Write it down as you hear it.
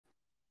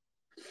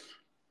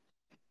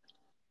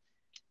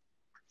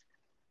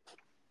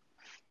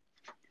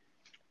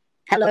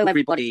Hello,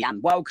 everybody,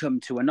 and welcome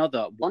to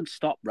another One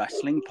Stop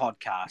Wrestling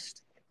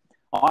podcast.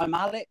 I'm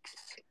Alex,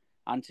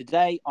 and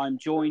today I'm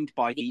joined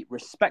by the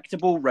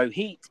respectable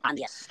Rohit and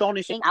the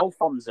astonishing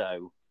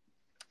Alfonso.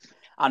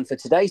 And for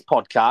today's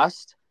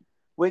podcast,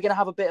 we're going to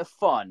have a bit of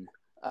fun.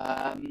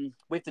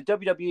 With the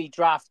WWE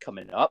draft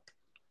coming up,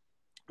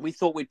 we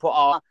thought we'd put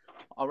our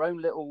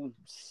own little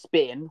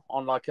spin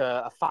on like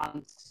a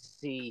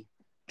fancy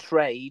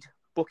trade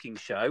booking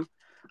show,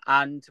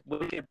 and we're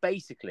going to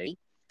basically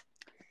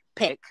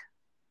pick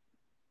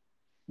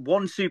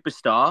one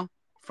superstar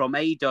from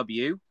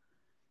AEW,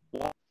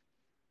 one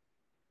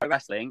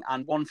wrestling,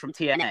 and one from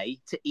TNA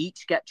to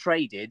each get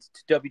traded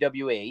to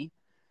WWE,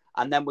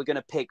 and then we're going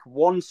to pick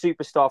one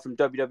superstar from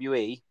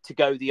WWE to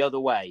go the other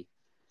way.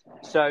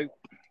 So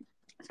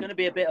it's going to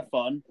be a bit of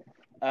fun.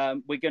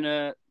 We're going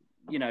to,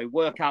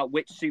 work out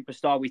which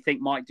superstar we think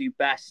might do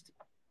best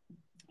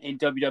in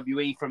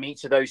WWE from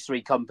each of those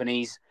three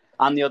companies,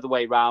 and the other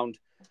way round.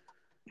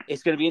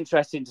 It's going to be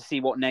interesting to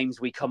see what names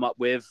we come up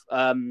with.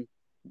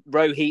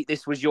 Rohit,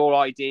 this was your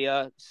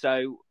idea,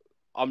 so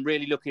I'm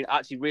really looking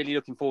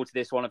forward to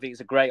this one. I think it's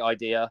a great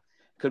idea.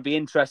 Could be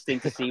interesting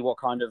to see what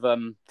kind of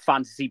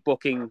fantasy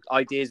booking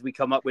ideas we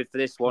come up with for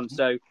this one.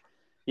 So,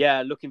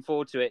 yeah, looking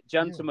forward to it.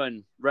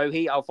 Gentlemen,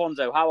 Rohit,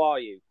 Alfonso, how are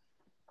you?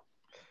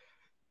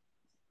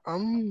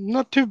 I'm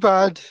not too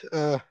bad.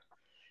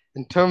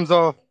 In terms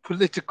of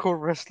political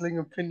wrestling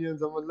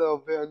opinions, I'm a little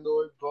bit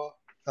annoyed, but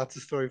that's a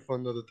story for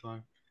another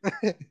time.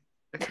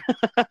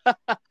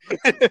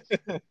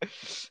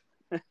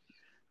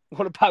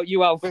 What about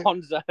you,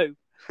 Alfonso?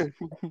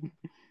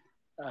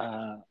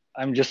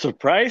 I'm just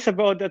surprised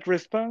about that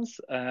response.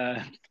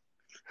 I'm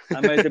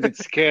a little bit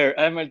scared.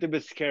 I'm a little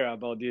bit scared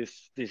about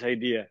this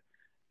idea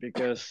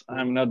because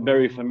I'm not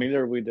very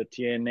familiar with the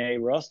TNA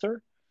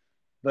roster,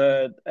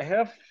 but I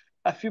have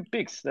a few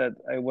picks that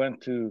I want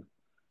to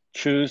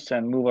choose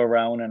and move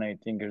around, and I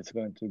think it's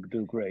going to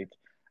do great.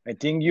 I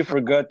think you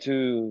forgot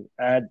to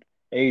add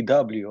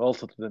AEW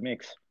also to the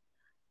mix.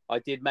 I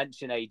did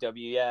mention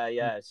AEW,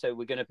 yeah. So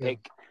we're going to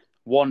pick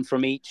one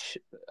from each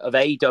of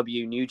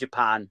AEW, New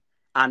Japan,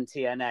 and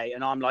TNA.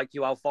 And I'm like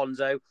you,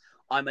 Alfonso.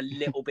 I'm a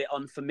little bit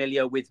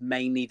unfamiliar with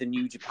mainly the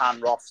New Japan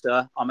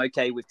roster. I'm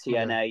okay with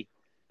TNA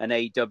and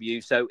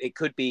AEW, so it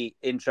could be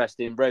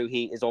interesting.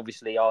 Rohit is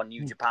obviously our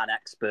New Japan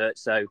expert,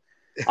 so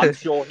I'm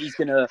sure he's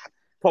going to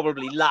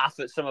probably laugh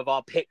at some of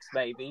our picks,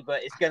 maybe.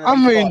 But it's going to. I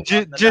mean,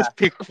 just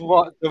pick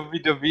what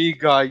WWE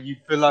guy you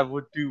feel like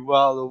would do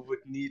well or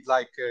would need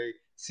like a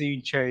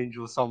scene change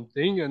or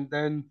something, and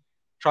then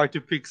try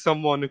to pick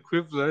someone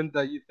equivalent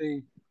that you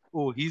think,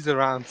 oh, he's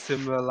around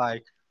similar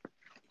like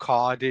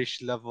cardish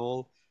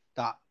level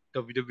that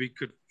WWE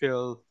could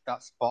fill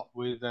that spot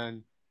with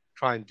and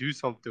try and do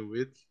something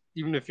with,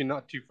 even if you're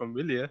not too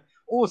familiar,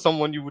 or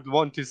someone you would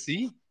want to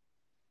see,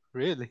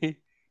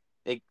 really.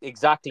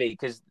 Exactly,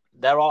 because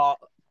there are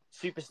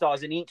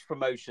superstars in each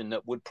promotion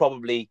that would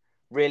probably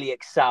really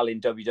excel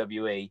in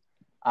WWE,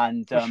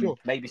 and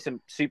maybe some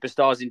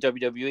superstars in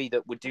WWE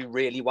that would do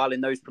really well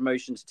in those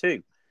promotions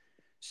too.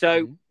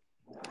 So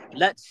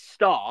let's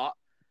start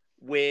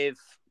with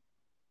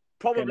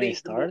probably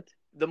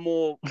the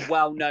more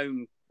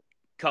well-known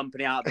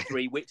company out of the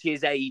three, which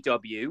is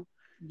AEW.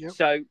 Yep.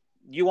 So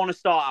you want to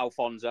start,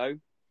 Alfonso?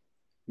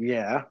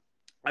 Yeah.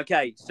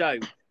 Okay, so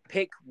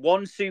pick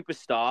one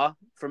superstar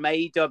from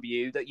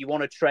AEW that you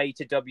want to trade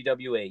to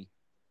WWE.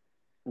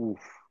 Oof.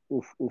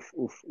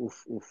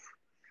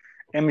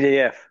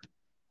 MJF.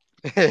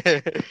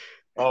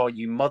 Oh,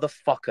 you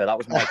motherfucker. That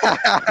was my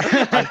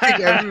I think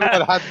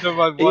everyone had them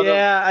on one.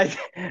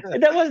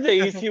 That was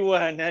the easy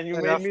one, and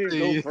you made me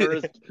go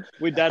first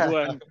with that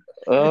one.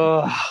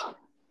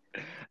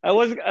 I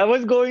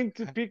was going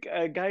to pick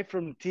a guy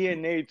from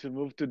TNA to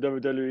move to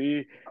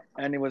WWE,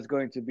 and it was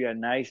going to be a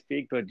nice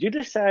pick, but you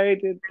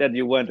decided that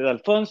you wanted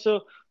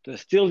Alfonso to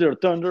steal your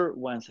thunder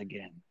once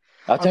again.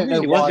 I don't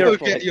know why. We'll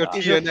get your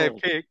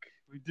TNA pick.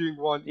 We're doing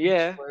one.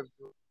 Yeah.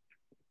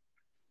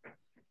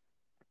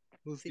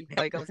 We'll see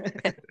how it goes.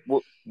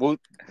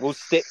 we'll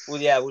stick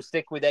with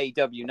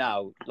AEW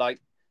now. Like,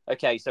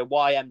 okay, so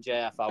why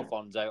MJF,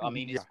 Alfonso? I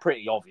mean, it's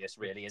pretty obvious,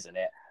 really, isn't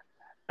it?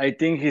 I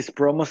think his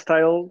promo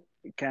style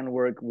can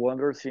work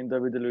wonders in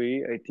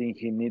WWE. I think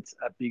he needs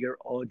a bigger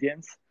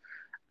audience,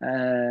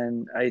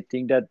 and I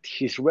think that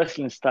his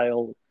wrestling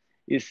style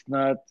is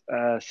not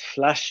as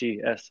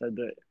flashy as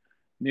the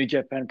New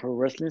Japan Pro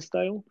Wrestling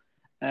style,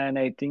 and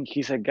I think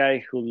he's a guy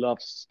who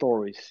loves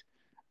stories,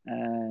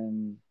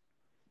 and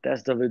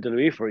that's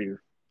WWE for you.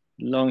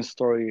 Long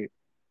storytelling,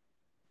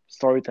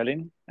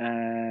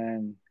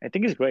 and I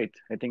think it's great.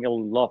 I think I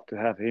would love to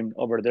have him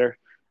over there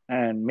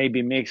and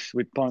maybe mix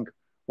with Punk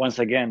once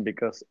again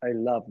because I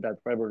love that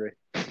rivalry.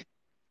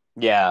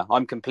 Yeah,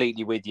 I'm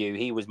completely with you.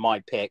 He was my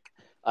pick.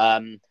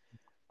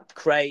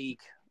 Craig,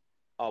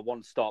 our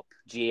one-stop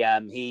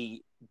GM,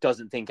 he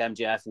doesn't think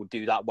MJF would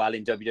do that well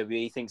in WWE.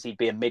 He thinks he'd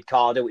be a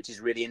mid-carder, which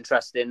is really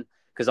interesting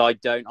because I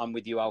don't. I'm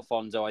with you,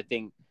 Alfonso. I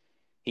think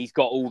he's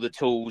got all the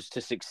tools to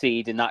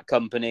succeed in that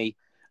company,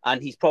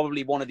 and he's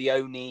probably one of the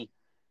only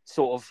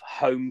sort of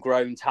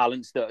homegrown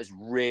talents that has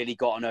really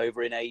gotten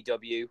over in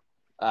AEW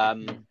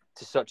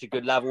to such a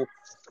good level.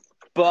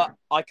 But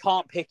I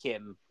can't pick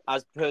him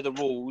as per the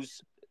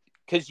rules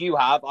because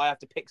I have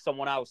to pick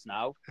someone else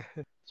now.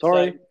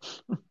 Sorry.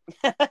 So,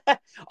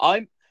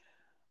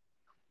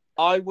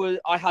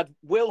 I had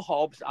Will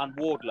Hobbs and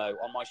Wardlow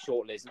on my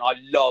shortlist, and I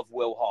love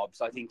Will Hobbs.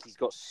 I think he's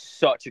got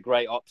such a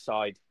great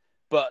upside.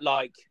 But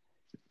like,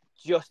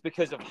 just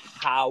because of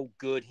how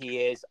good he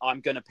is,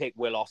 I'm gonna pick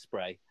Will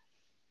Ospreay.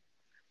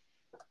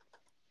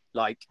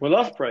 Like Will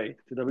Ospreay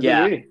to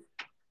WWE.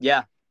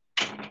 Yeah.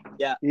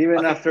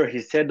 Even after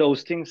he said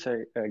those things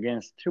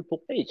against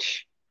Triple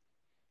H.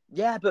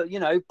 Yeah, but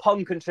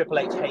Punk and Triple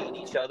H hated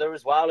each other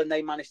as well, and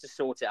they managed to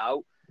sort it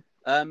out.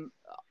 I'm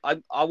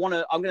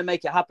gonna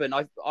make it happen.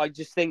 I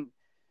just think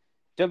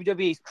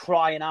WWE is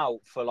crying out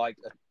for like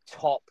a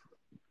top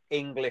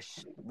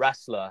English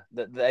wrestler.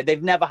 That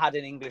they've never had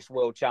an English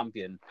world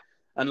champion,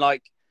 and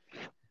like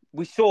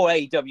we saw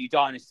AEW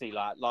Dynasty,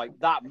 like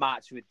that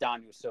match with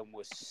Danielson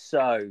was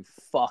so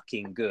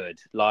fucking good.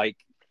 Like,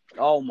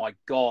 oh my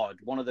god,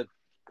 one of the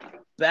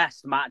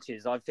best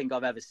matches I think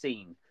I've ever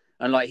seen.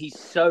 And like he's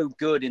so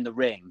good in the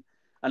ring,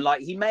 and like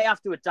he may have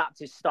to adapt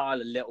his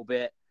style a little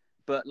bit,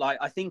 but like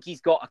I think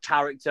he's got a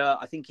character.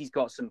 I think he's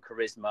got some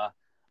charisma,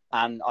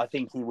 and I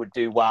think he would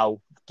do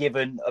well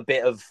given a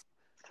bit of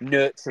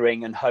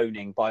nurturing and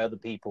honing by other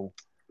people.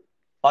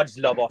 I just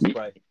love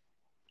Ospreay.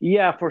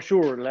 Yeah, for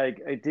sure.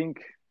 Like I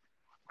think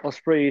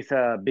Ospreay is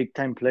a big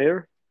time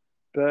player,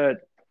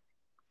 but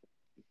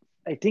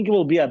I think it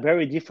will be a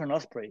very different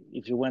Ospreay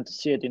if you want to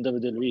see it in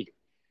WWE.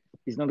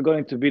 He's not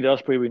going to be the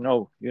Ospreay we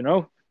know,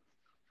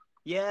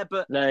 Yeah,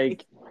 but I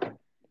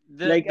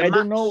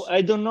don't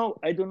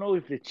know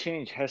if the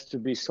change has to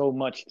be so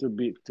much to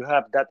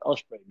have that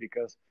Ospreay,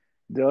 because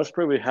the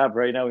Ospreay we have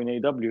right now in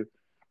AEW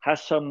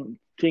has some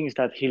things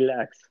that he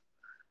lacks,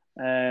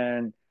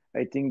 and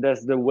I think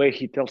that's the way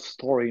he tells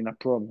story in a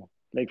promo.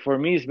 Like for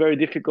me, it's very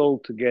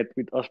difficult to get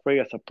with Ospreay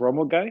as a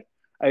promo guy.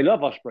 I love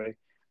Ospreay.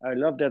 I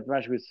love that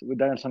match with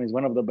Danielson. Is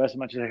one of the best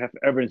matches I have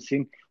ever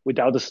seen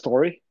without a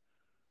story.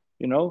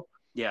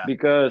 Yeah,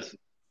 because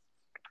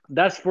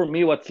that's for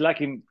me what's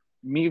lacking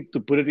me to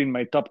put it in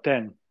my top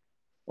 10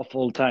 of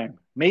all time.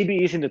 Maybe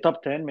he's in the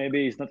top 10,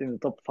 maybe he's not in the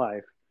top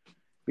 5,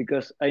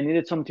 because I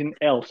needed something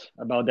else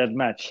about that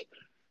match.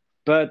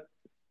 But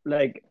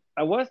like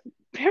I was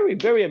very,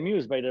 very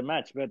amused by the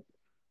match. But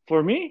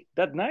for me,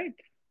 that night,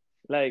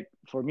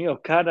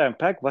 Okada and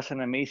Pac was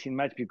an amazing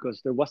match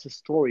because there was a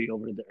story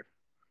over there.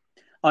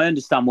 I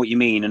understand what you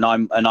mean, and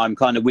I'm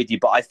kind of with you.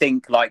 But I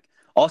think like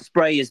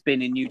Ospreay has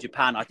been in New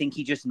Japan. I think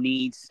he just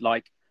needs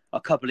like a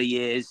couple of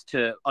years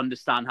to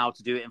understand how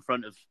to do it in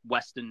front of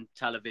Western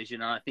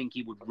television, and I think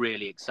he would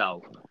really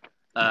excel.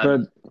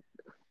 But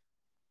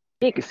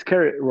it's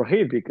scary,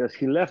 Rohit, because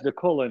he left the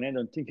call and I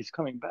don't think he's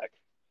coming back.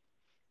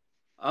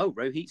 Oh,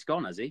 Rohit's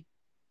gone, has he?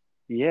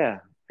 Yeah,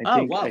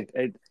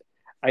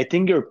 I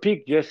think your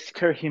pick just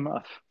scared him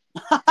off.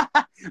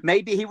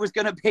 Maybe he was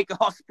going to pick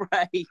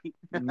Ospreay.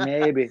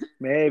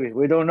 maybe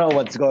we don't know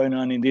what's going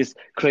on in this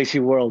crazy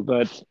world,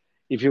 but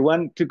if you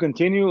want to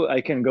continue, I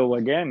can go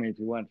again if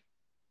you want.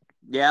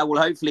 Yeah,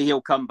 well, hopefully he'll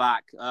come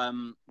back.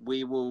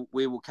 We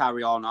will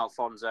carry on,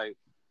 Alfonso.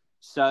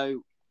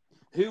 So,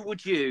 who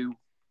would you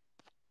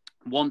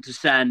want to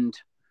send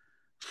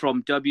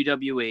from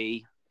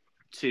WWE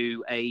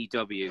to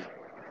AEW?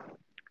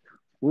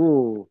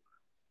 Ooh,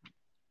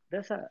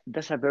 that's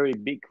a very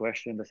big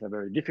question. That's a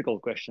very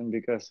difficult question,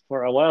 because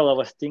for a while I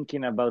was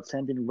thinking about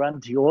sending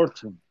Randy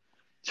Orton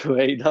to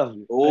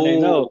AEW.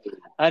 Oh.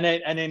 And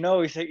I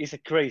know it's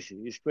crazy.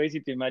 It's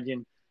crazy to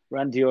imagine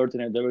Randy Orton,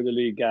 a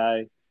WWE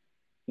guy,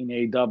 in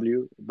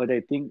AEW, but I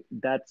think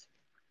that's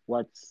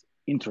what's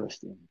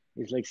interesting.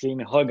 It's like seeing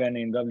Hogan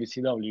in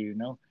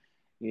WCW,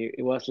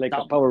 It was like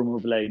a power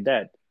move like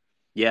that.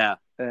 Yeah.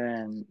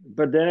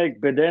 But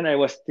then I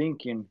was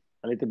thinking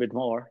a little bit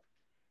more,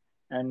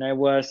 and I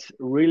was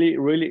really,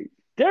 really.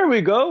 There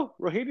we go.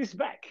 Rohit is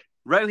back.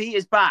 Rohit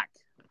is back.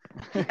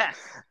 Yes.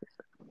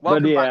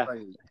 Welcome back,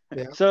 Rohit.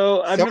 Yeah.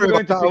 So I'm not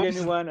going to pick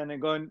anyone, and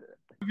I'm going.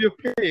 Your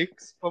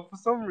picks, but for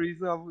some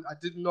reason I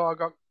didn't know I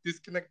got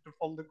disconnected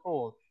from the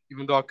call,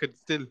 even though I could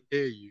still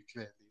hear you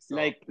clearly. So.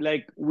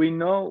 Like we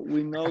know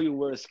you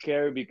were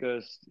scared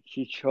because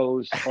he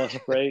chose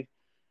Ospreay,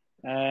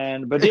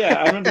 but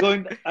yeah,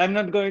 I'm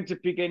not going to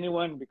pick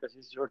anyone because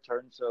it's your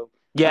turn. So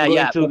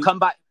yeah. We'll come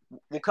back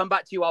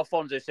to you,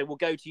 Alfonso. So we'll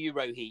go to you,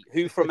 Rohit.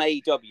 Who from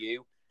AEW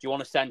do you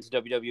want to send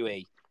to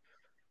WWE?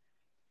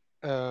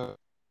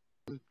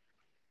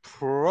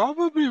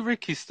 Probably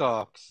Ricky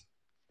Starks.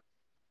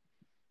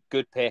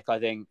 Good pick, I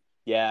think.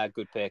 Yeah,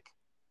 good pick.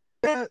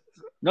 Yeah,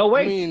 no,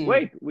 wait.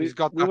 We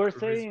were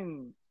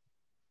saying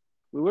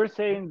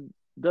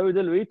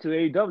WWE to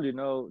AEW,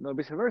 no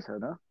vice versa,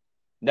 no?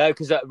 No,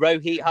 because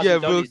Rohit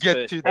hasn't done his get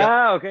first to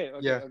that. Okay.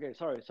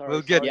 Sorry.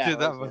 We'll get to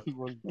that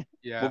one.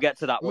 Yeah, we'll get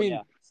to that one.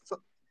 Yeah.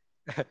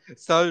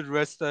 Solid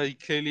wrestler. He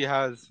clearly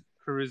has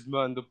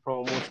charisma and the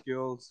promo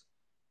skills,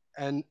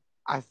 and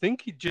I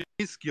think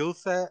his skill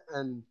set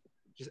and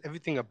just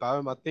everything about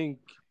him. I think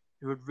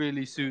It would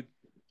really suit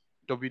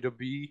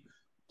WWE.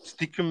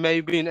 Stick him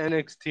maybe in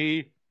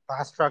NXT,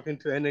 fast track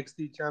into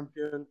NXT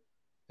champion,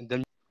 and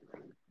then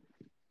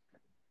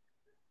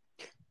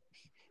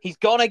He's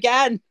gone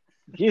again.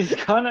 He's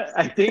gonna.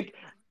 I think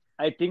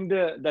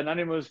the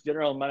anonymous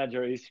general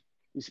manager is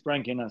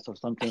pranking us or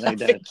something I like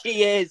that. think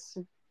he is.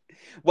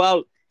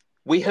 Well,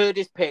 we heard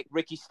his pick,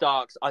 Ricky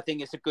Starks. I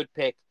think it's a good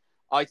pick.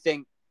 I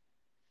think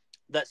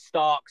that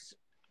Starks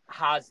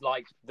has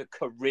like the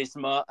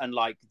charisma and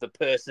like the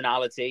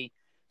personality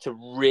to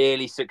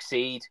really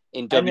succeed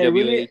in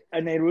WWE. I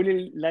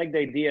really like the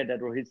idea that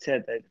Rohit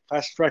said that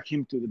fast track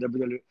him to the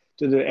WWE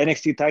to the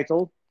NXT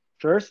title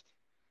first.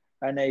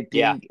 And I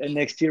Yeah. think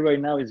NXT right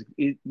now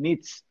it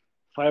needs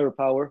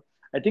firepower.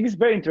 I think it's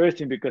very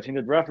interesting because in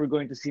the draft we're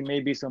going to see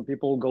maybe some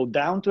people go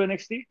down to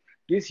NXT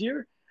this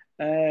year,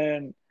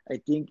 and I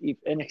think if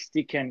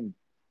NXT can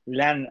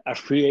land a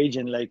free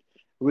agent like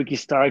Ricky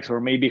Starks or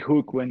maybe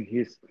Hook when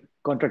his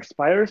contract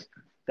expires,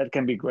 that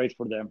can be great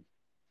for them.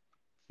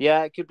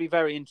 Yeah, it could be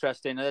very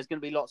interesting. There's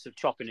going to be lots of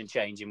chopping and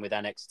changing with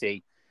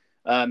NXT.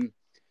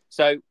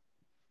 So,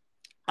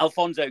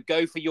 Alfonso,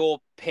 go for your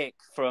pick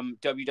from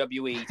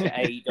WWE to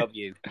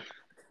AEW.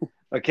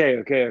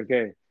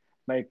 Okay.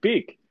 My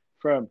pick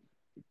from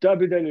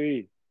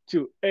WWE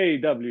to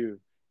AEW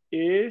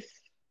is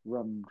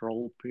drum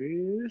roll,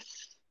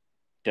 please.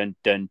 Dun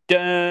dun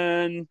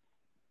dun.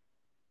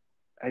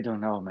 I don't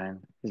know,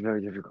 man. It's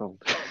very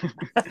difficult.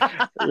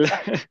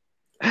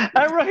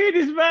 And Rohit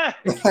is back.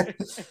 And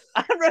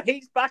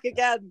Rohit's back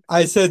again.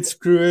 I said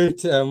screw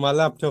it. My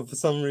laptop for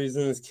some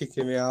reason is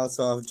kicking me out,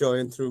 so I've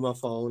joined through my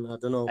phone. I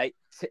don't know. Hey,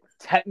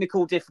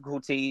 technical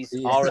difficulties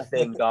are a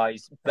thing,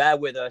 guys. Bear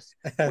with us.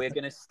 We're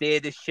going to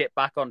steer this ship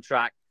back on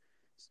track.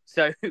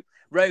 So,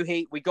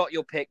 Rohit, we got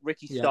your pick,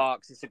 Ricky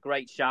Starks. It's a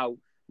great shout.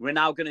 We're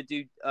now going to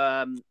do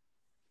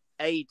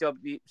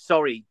WWE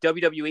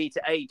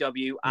to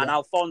AEW, and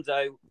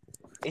Alfonso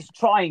is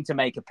trying to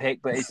make a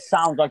pick, but it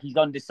sounds like he's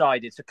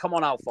undecided. So come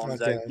on,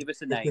 Alfonso, give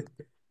us a name.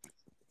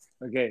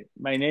 Okay,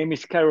 my name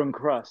is Karen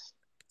Cross.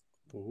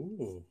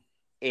 Ooh.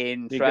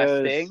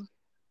 Interesting.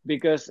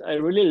 Because I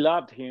really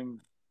loved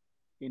him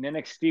in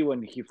NXT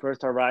when he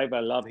first arrived. I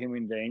love him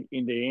in the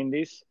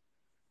Indies,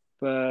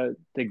 but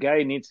the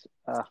guy needs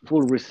a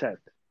full reset.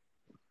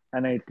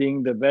 And I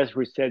think the best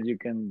reset you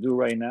can do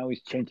right now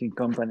is changing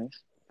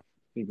companies,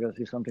 because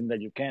it's something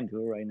that you can't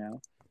do right now.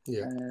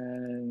 Yeah.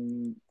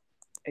 And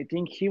I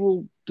think he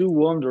will do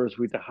wonders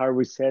with a hard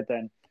reset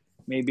and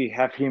maybe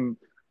have him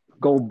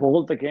go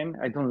bald again.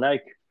 I don't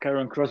like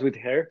Karen Cross with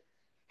hair.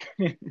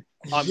 I'm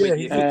with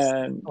you.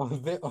 And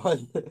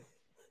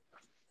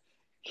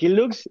he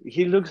looks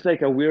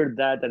like a weird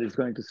dad that is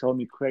going to sell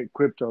me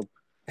crypto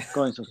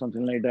coins or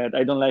something like that.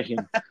 I don't like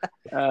him.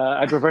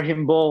 I prefer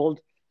him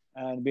bald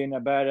and being a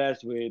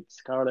badass with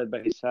Scarlett by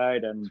his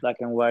side and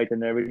black and white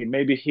and everything.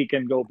 Maybe he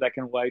can go black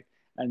and white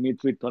and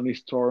meet with Tony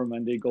Storm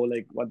and they go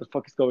like, what the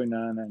fuck is going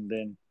on? And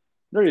then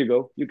there you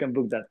go. You can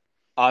book that.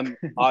 I'm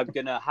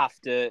gonna have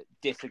to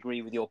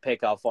disagree with your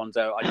pick,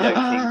 Alfonso.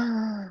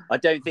 I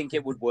don't think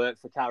it would work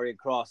for Karrion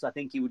Kross. I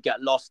think he would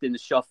get lost in the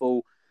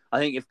shuffle. I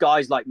think if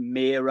guys like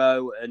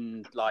Miro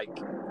and like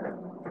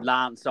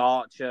Lance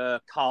Archer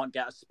can't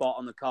get a spot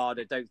on the card,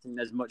 I don't think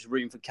there's much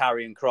room for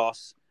Karrion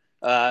Kross.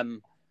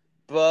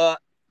 But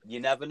you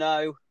never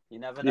know.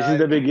 This is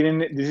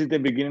the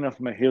beginning of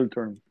my heel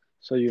turn,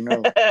 so you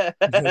know.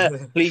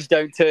 Please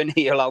don't turn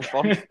heel,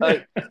 Alfonso.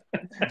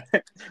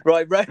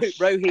 Right,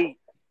 Rohit,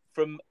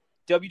 from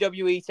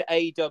WWE to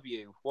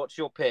AEW, what's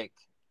your pick?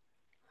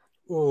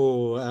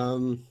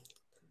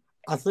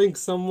 I think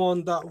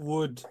someone that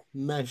would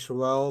mesh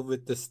well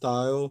with the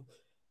style,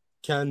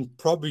 can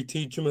probably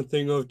teach him a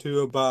thing or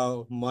two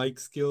about mic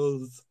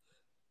skills,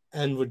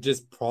 and would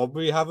just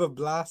probably have a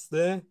blast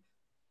there.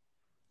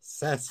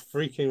 Seth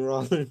freaking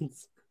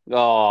Rollins.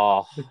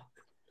 Oh,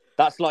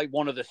 that's like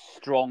one of the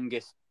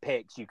strongest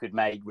picks you could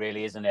make,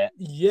 really, isn't it?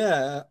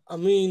 Yeah, I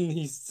mean,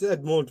 he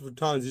said multiple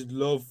times his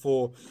love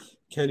for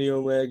Kenny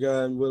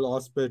Omega and Will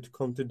Ospreay to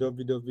come to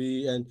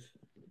WWE, and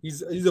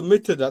he's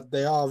admitted that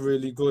they are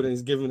really good, and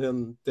he's given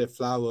him their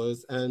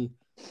flowers, and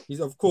he's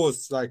of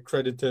course like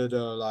credited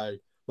like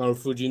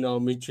Marufuji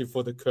Naomichi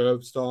for the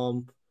curb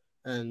stomp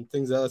and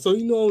things like that. So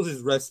he knows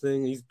his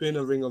wrestling. He's been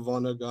a Ring of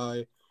Honor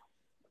guy,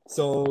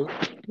 so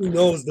he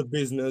knows the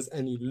business,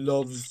 and he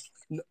loves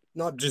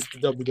not just the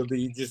WWE.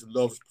 He just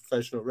loves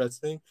professional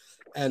wrestling,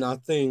 and I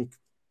think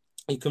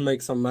he can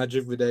make some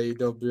magic with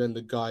AEW and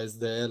the guys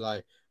there,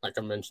 like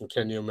I mentioned,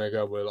 Kenny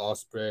Omega, Will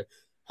Ospreay,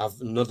 have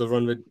another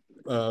run with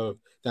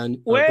Brian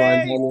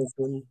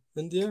Danielson,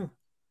 and yeah.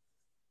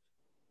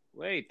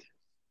 Wait,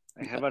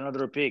 I have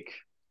another pick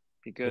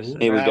because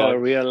Here we go. I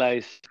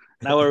realize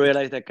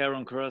that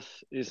Karen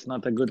Cross is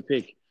not a good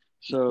pick.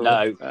 So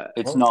no,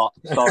 it's not.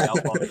 Sorry,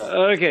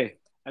 Alfonso. Okay,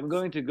 I'm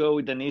going to go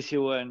with an easy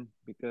one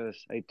because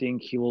I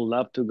think he will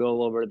love to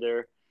go over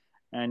there,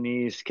 and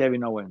he's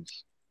Kevin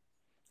Owens.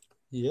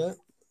 Yeah.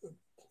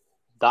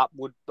 I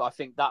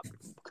think that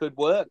could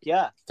work.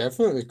 Yeah,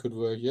 definitely could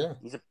work. Yeah,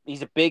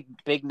 he's a big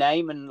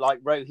name, and like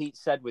Rohit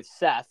said with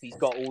Seth, he's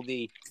got all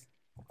the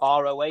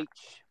ROH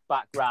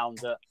background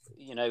that,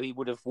 you know, he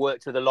would have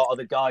worked with a lot of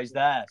the guys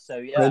there. So,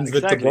 yeah. Friends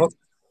with the exactly. Bucks.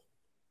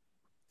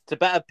 It's a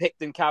better pick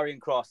than Karrion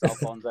Kross,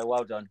 Alfonso.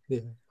 Well done.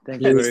 Yeah.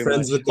 Thank He you was very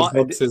friends much. with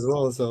the Bucks as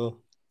well, so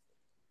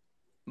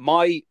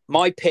My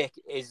pick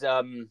is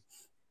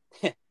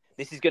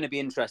this is going to be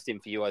interesting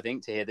for you, I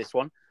think, to hear this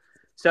one.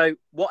 So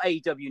what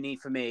AEW need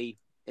for me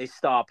is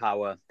star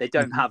power. They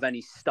don't have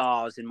any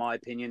stars, in my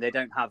opinion. They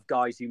don't have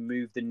guys who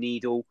move the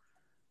needle.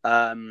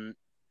 So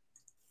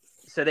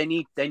they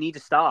need a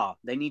star.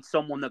 They need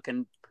someone that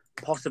can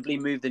possibly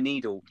move the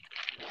needle.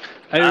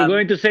 Are you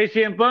going to say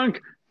CM Punk?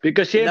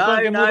 Because CM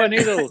Punk can move a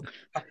needle.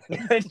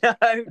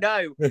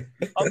 No.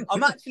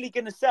 I'm actually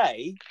going to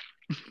say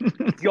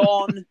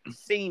John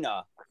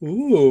Cena.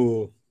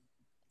 ooh,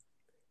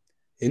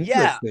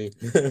 interesting.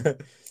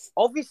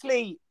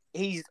 Obviously,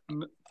 he's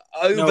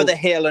over the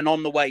hill and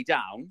on the way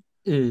down.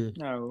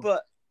 No.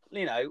 But,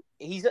 you know,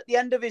 he's at the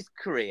end of his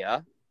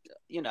career.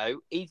 You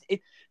know,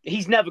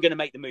 he's never going to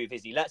make the move,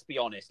 is he? Let's be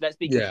honest. Let's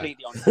be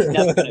completely honest. He's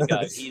never going to go.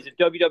 He's a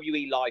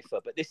WWE lifer,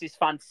 but this is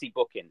fantasy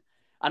booking.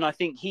 And I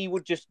think he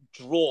would just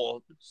draw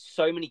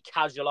so many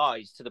casual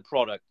eyes to the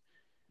product.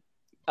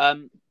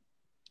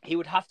 He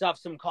would have to have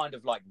some kind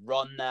of like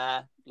run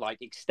there,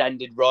 like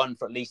extended run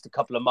for at least a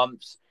couple of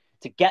months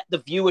to get the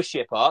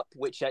viewership up,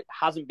 which it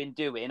hasn't been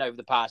doing over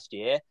the past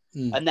year.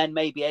 And then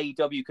maybe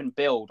AEW can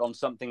build on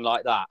something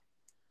like that.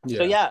 Yeah.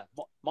 So, yeah,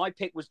 my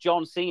pick was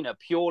John Cena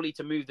purely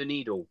to move the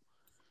needle.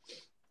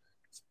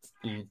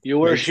 You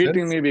were Makes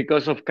shooting sense. me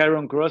because of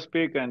Kyron Cross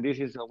pick, and this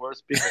is the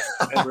worst pick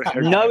I've ever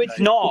heard. No, it's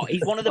not.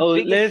 He's one of the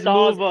biggest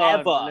stars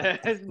ever.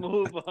 Let's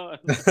move on.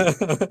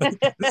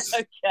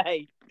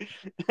 Okay.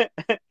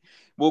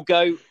 We'll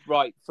go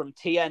right from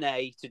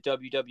TNA to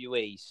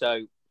WWE.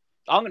 So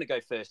I'm going to go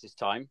first this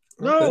time.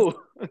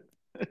 No.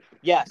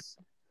 Yes.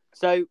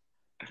 So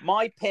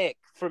my pick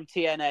from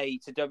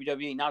TNA to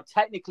WWE. Now,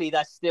 technically,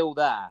 they're still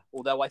there,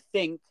 although I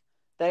think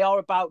they are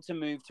about to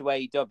move to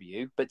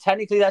AEW, but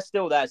technically they're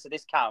still there, so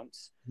this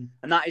counts.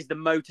 And that is the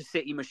Motor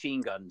City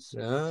Machine Guns.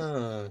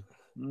 Ah,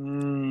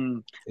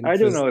 I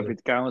don't know if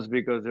it counts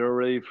because they're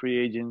already free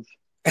agents.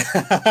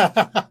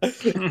 I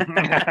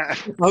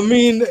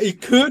mean,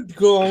 it could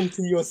go on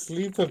to your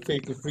sleeper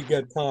pick if we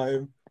get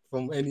time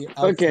from any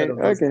outside of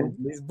those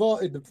companies,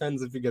 but it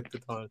depends if we get the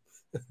time.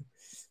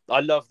 I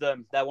love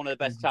them. They're one of the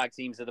best tag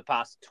teams of the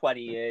past 20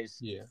 years.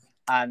 Yeah.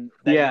 And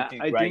I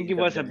think it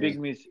was a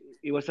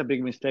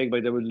big mistake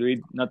by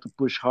WWE not to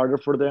push harder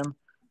for them.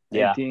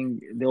 Yeah. I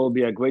think they will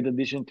be a great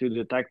addition to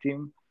the tag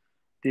team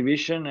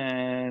division.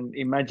 And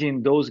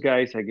imagine those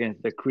guys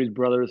against the Chris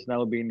brothers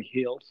now being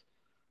heels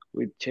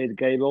with Chad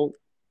Gable.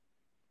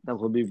 That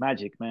would be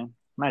magic, man.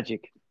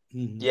 Magic.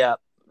 Yeah,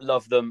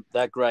 love them.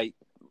 They're great.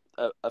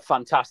 A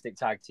fantastic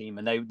tag team,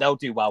 and they'll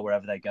do well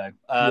wherever they go.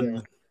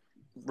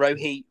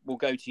 Rohit, we'll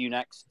go to you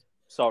next.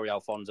 Sorry,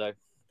 Alfonso.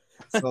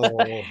 So,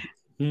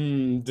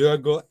 do I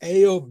go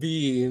A or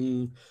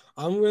B?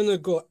 I'm going to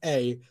go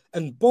A.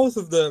 And both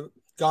of the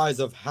guys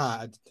I've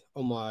had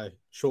on my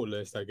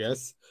shortlist, I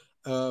guess.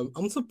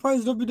 I'm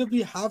surprised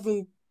WWE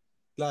haven't,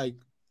 like,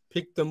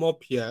 picked them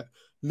up yet.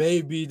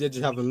 Maybe they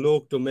just haven't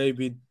looked, or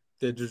maybe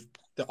the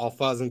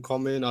offer hasn't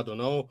come in. I don't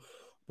know.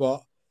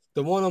 But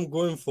the one I'm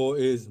going for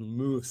is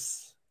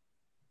Moose.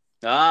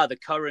 Ah, the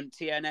current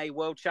TNA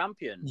World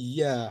Champion.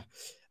 Yeah.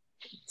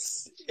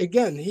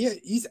 Again,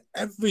 he's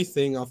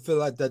everything I feel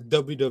like that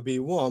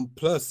WWE want.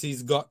 Plus,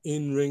 he's got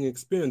in-ring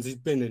experience. He's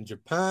been in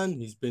Japan.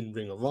 He's been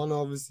Ring of Honor,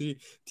 obviously.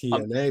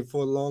 TNA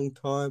for a long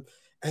time.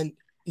 And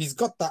he's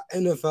got that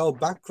NFL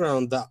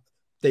background that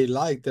they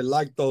like. They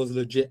like those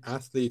legit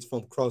athletes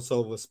from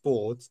crossover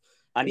sports.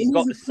 And he's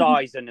got the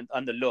size and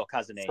the look,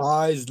 hasn't he?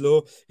 Size,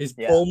 look. His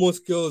promo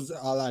skills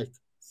are like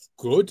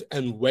good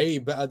and way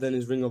better than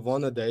his Ring of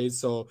Honor days.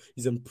 So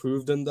he's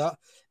improved in that.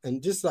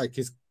 And just like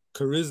his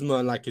charisma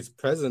and like his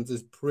presence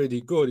is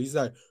pretty good. He's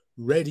like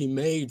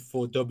ready-made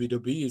for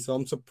WWE. So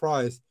I'm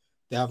surprised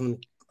they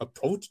haven't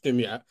approached him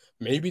yet.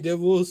 Maybe they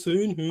will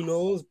soon. Who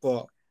knows?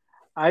 But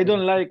I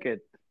don't like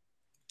it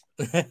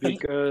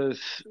because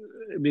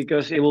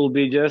it will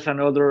be just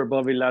another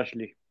Bobby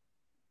Lashley.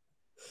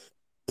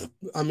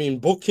 I mean,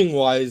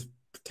 booking-wise,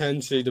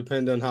 potentially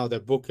depend on how they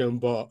book him,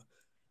 but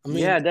I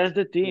mean, that's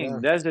the thing. Yeah.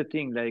 That's the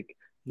thing. Like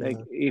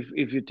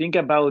if you think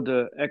about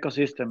the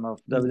ecosystem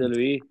of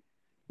WWE,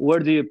 where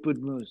do you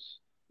put Moose?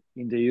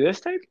 In the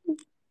US title?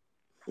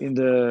 In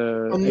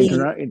the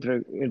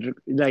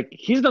like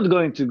he's not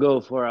going to go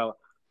for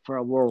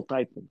a world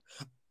title.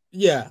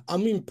 Yeah, I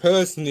mean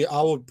personally,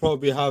 I would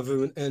probably have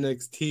him in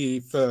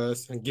NXT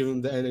first and give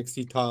him the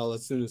NXT title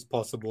as soon as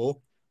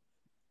possible.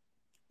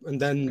 And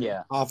then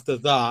after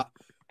that,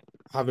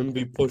 have him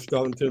be pushed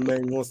out into the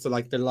main roster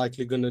like they're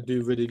likely going to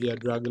do with Ilya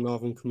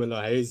Dragunov and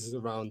Camilla Hayes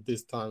around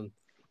this time,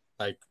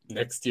 like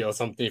next year or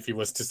something, if he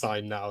was to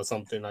sign now or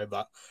something like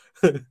that.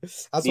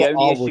 That's the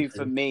only issue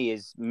for me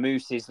is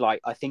Moose is like,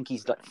 I think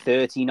he's like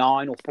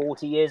 39 or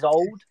 40 years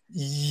old.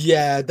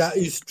 Yeah, that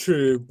is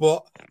true.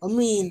 But, I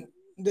mean,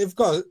 they've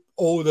got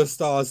older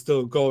stars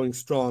still going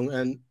strong.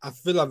 And I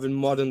feel like in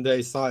modern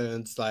day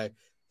science, like,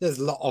 there's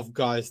a lot of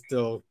guys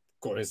still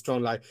going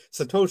strong. Like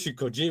Satoshi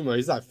Kojima,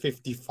 he's like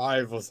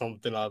 55 or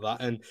something like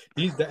that, and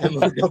he's the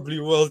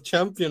MLW World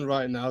Champion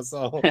right now.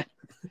 So,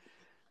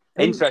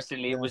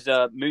 Interestingly, it was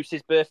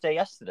Moose's birthday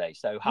yesterday.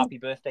 So happy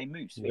birthday,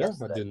 Moose! For yeah,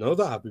 yesterday. I didn't know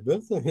that. Happy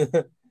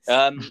birthday!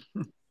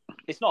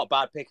 It's not a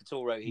bad pick at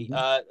all, Rohit.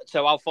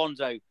 So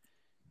Alfonso,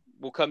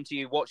 we'll come to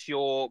you. What's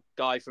your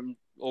guy from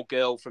or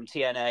girl from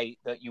TNA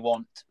that you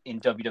want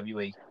in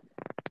WWE?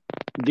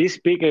 This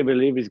pick, I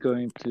believe, is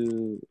going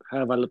to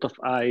have a lot of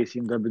eyes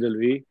in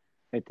WWE.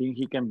 I think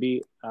he can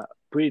be a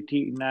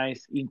pretty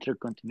nice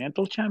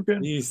intercontinental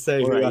champion You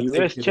say or who a I think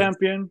US it is.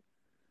 champion.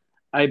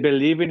 I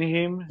believe in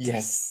him.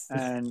 Yes.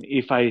 And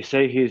if I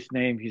say his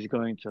name, he's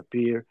going to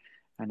appear.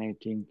 And I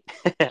think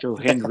Joe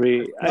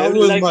Henry. That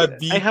was my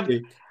B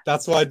pick.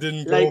 That's why I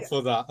didn't go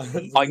for that.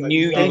 I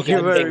knew you Thank were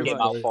you going to very pick him,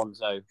 much.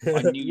 Alfonso.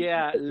 I knew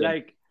yeah, you would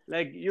pick him.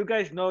 like you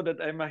guys know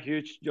that I'm a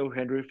huge Joe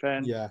Henry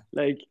fan. Yeah.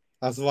 Like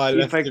that's why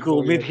if I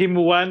could meet him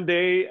one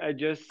day, I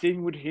just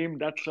sing with him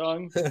that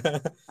song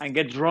and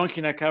get drunk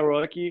in a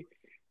karaoke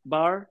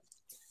bar.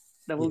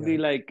 That would be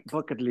like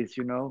bucket list,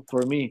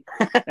 for me.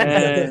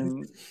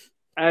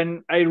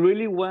 And I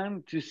really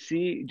want to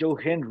see Joe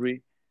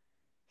Henry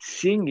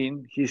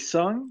singing his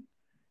song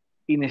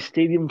in a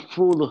stadium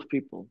full of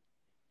people.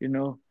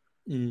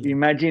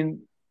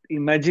 Imagine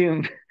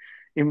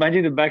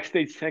the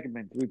backstage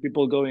segment with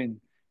people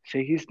going,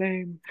 say his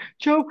name,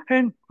 Joe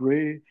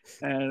Henry,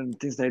 and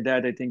things like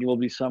that. I think it will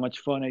be so much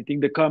fun. I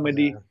think the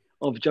comedy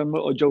of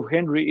Joe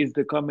Henry is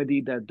the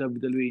comedy that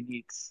WWE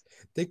needs.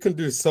 They can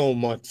do so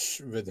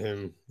much with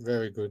him.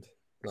 Very good.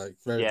 Like,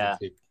 very good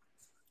pick.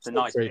 It's a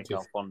nice pick,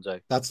 Alfonso.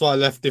 That's why I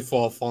left it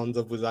for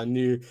Alfonso, because I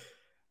knew...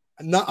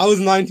 I was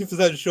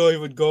 90% sure he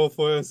would go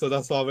for it, so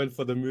that's why I went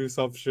for the Moose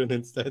option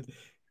instead.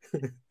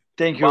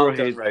 Thank you, well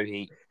done,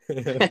 Rohit.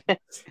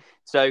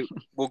 So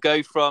we'll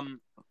go from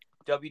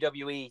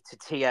WWE to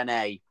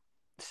TNA.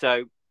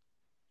 So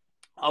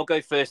I'll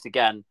go first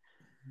again.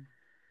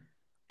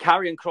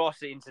 Karrion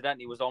Kross,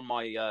 incidentally, was on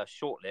my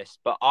shortlist,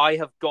 but I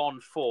have gone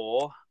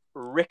for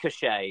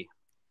Ricochet.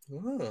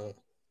 Oh.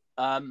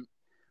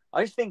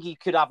 I just think he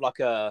could have like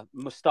a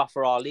Mustafa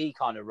Ali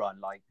kind of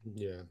run,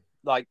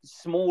 like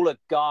smaller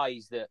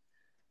guys that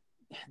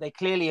they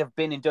clearly have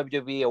been in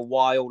WWE a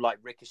while, like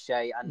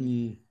Ricochet,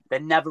 and they're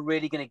never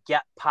really going to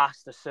get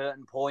past a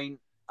certain point.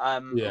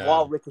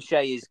 While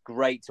Ricochet is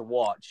great to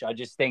watch, I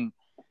just think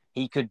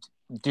he could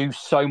do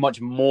so much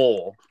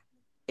more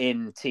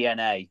in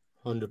TNA.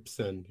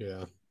 100%,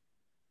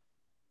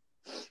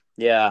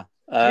 yeah.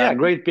 Yeah,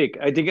 great pick.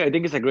 I think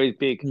it's a great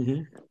pick,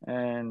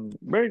 and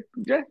very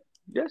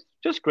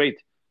just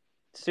great.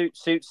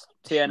 Suits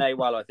TNA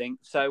well, I think.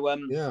 So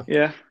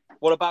yeah.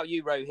 What about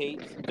you,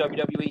 Rohit?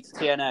 WWE to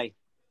TNA.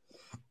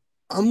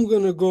 I'm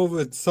gonna go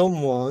with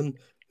someone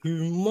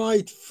who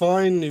might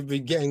finally be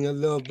getting a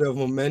little bit of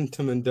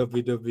momentum in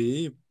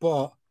WWE,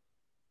 but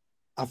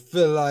I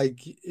feel like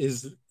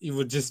he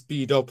would just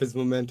speed up his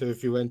momentum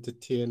if he went to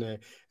TNA,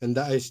 and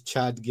that is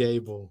Chad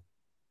Gable.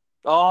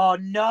 Oh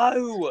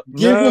no!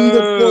 Give him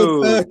the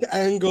full Kirk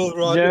Angle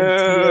run.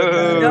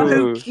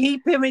 No,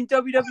 keep him in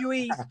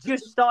WWE. He's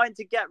just starting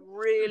to get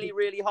really,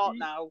 really hot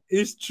now.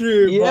 It's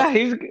true. Yeah,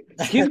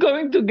 he's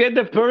going to get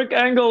the Kirk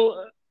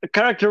Angle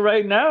character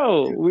right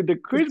now with the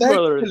Chris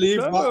brothers.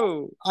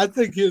 No. I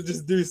think he'll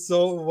just do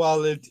so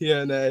well in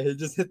TNA. He'll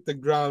just hit the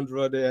ground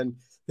running and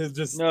he'll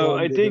just. No,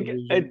 I think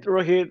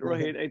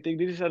Rohit. I think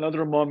this is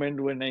another moment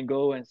when I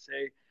go and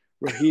say,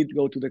 Rohit,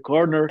 go to the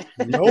corner.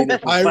 Nope,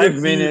 I 5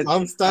 minutes.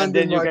 I'm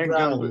standing my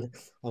ground.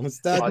 I'm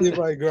standing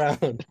my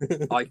ground.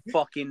 I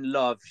fucking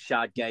love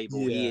Chad Gable.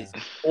 Yeah. He is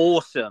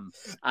awesome,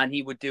 and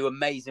he would do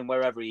amazing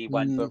wherever he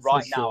went. But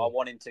right now, I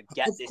want him to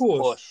get this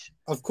push.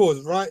 Of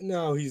course, right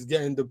now he's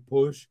getting the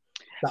push.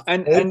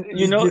 And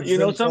you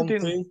know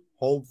something.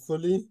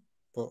 Hopefully,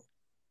 but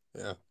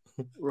yeah.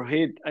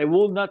 Rohit, I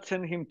will not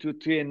send him to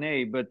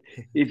TNA, but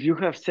if you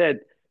have said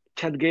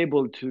Chad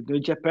Gable to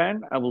New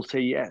Japan, I will say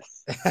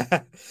yes.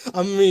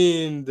 I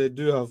mean, they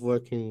do have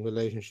working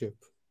relationship.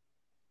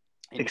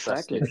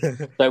 Exactly.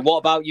 So what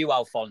about you,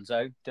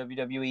 Alfonso?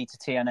 WWE to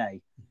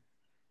TNA?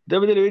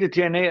 WWE to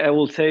TNA, I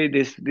will say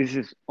this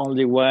is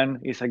only one.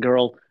 It's a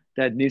girl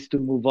that needs to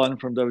move on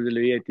from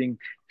WWE. I think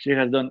she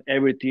has done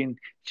everything.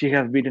 She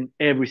has beaten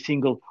every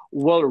single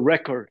world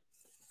record,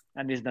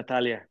 and it's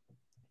Natalia.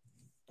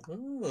 I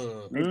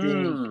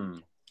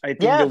think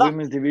the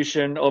women's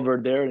division over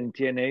there in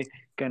TNA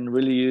can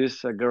really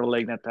use a girl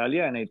like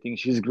Natalia, and I think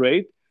she's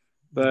great.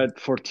 But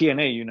for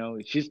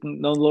TNA, she's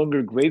no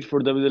longer great for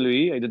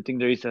WWE. I don't think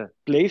there is a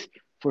place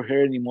for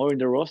her anymore in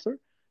the roster.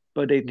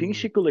 But I think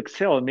she could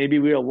excel. Maybe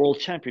we're a world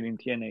champion in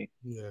TNA.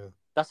 Yeah.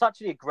 That's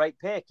actually a great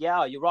pick.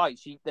 Yeah, you're right.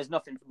 There's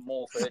nothing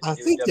more for her to do. I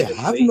think they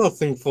have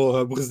nothing for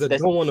her because they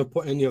don't want to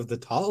put any of the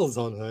titles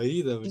on her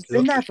either. She's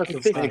been there for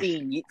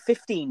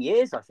 15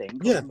 years, I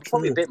think. Yeah,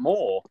 probably a bit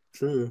more.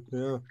 True,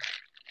 yeah.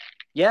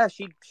 Yeah,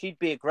 she'd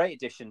be a great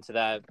addition to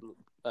their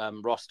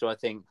roster, I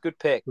think. Good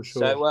pick. For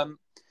sure. So,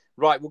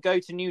 right, we'll go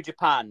to New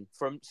Japan.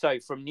 From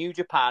New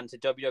Japan to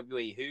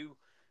WWE, who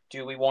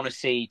do we want to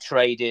see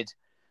traded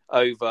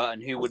over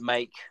and who would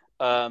make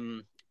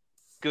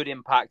good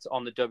impact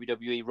on the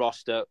WWE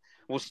roster.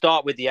 We'll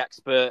start with the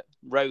expert,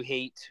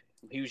 Rohit.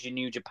 Who's your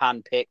New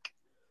Japan pick?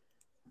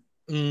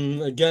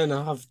 Again,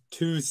 I have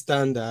two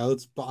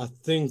standouts, but I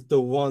think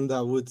the one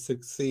that would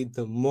succeed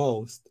the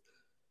most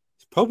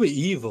is probably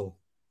Evil.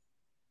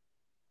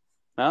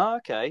 Oh,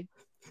 okay.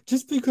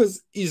 Just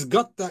because he's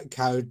got that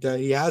character,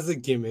 he has a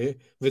gimmick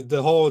with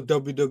the whole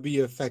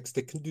WWE effects.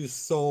 They can do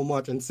so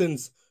much, and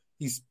since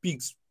he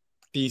speaks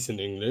decent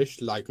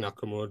English, like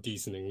Nakamura,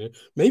 decent English,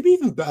 maybe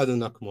even better than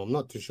Nakamura, I'm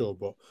not too sure,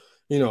 but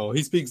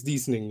he speaks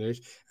decent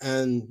English,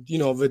 and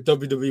with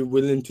WWE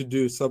willing to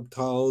do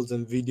subtitles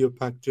and video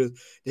packages,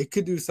 they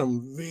could do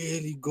some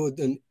really good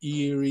and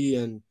eerie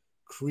and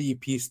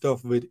creepy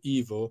stuff with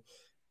Evil.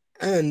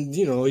 And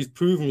he's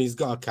proven he's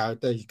got a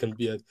character. He can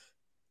be a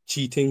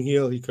cheating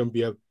heel, he can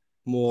be a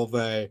more of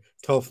a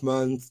tough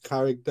man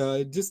character.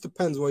 It just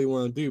depends what you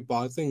want to do,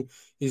 but I think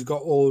he's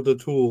got all the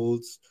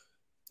tools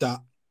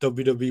that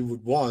WWE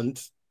would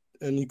want,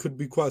 and he could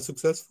be quite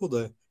successful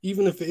there.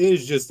 Even if it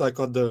is just like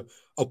on the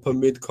upper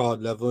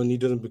mid-card level and he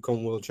doesn't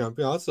become world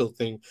champion, I still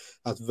think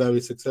that's very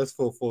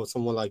successful for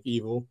someone like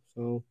Evil.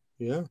 So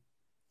yeah.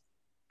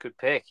 Good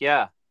pick,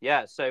 yeah.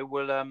 So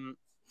we'll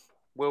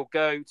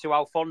go to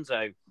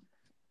Alfonso.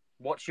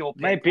 What's your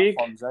pick, My pick,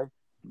 Alfonso?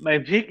 My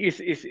pick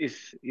is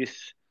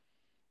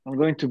I'm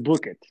going to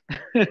book it.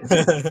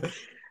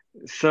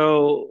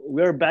 So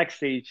we're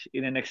backstage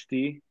in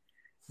NXT.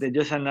 They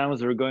just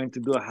announced they're going to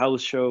do a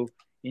house show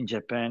in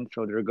Japan.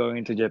 So they're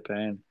going to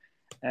Japan.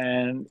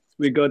 And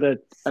we got a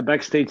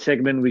backstage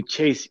segment with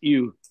Chase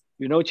U.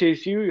 You know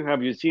Chase U?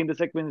 Have you seen the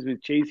segments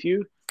with Chase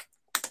U?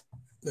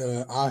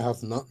 I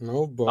have not,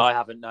 no, but I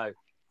haven't, no.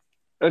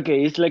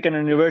 Okay, it's like an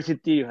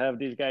university. You have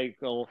this guy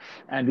called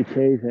Andy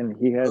Chase, and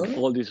he has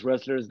all these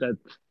wrestlers that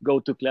go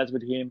to class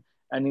with him.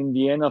 And in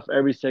the end of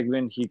every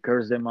segment, he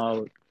curses them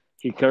out.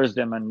 He curses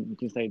them and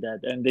things like that.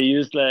 And they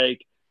use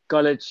like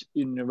college,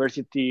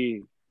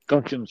 university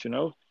costumes,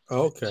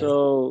 Okay.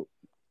 So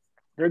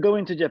they're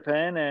going to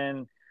Japan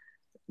and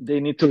they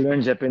need to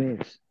learn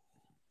Japanese.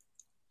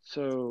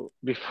 So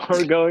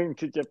before going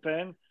to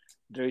Japan,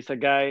 there is a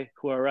guy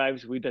who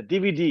arrives with a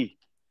DVD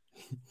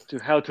to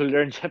how to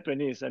learn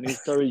Japanese, and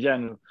it's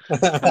Toriyano.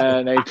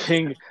 And I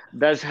think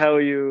that's how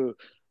you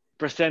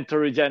present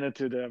Toriyano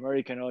to the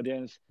American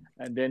audience.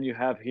 And then you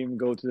have him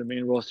go to the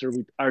main roster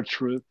with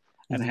R-Truth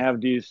and have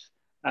this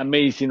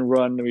amazing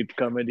run with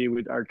comedy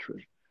with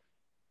R-Truth.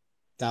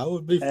 That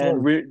would be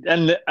fun.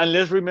 And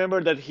let's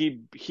remember that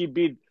he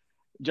beat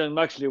John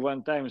Moxley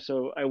one time.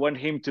 So I want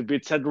him to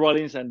beat Seth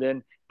Rollins and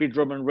then beat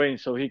Roman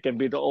Reigns so he can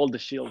beat all the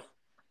Shield.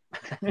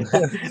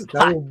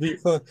 That would be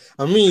fun.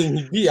 I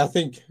mean, I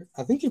think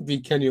he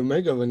beat Kenny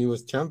Omega when he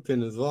was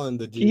champion as well in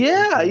the G.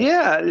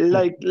 Yeah.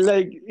 Like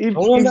if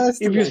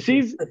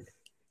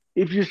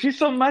you see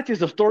some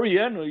matches of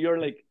Toriyano, you're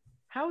like,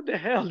 how the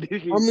hell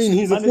did he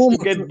he's manage to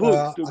get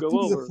booked to go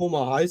over? He's a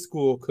former high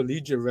school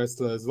collegiate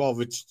wrestler as well,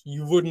 which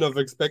you wouldn't have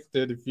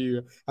expected if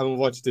you haven't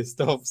watched his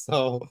stuff.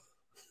 So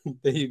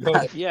there you go.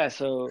 Yeah,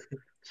 so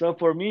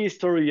for me, it's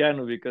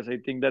Toriyano because I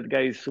think that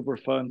guy is super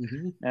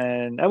fun,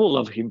 and I would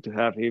love him to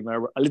have him a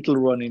little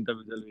run in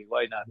WWE.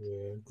 Why not?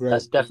 Yeah, great.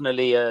 That's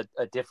definitely a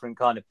different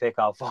kind of pick,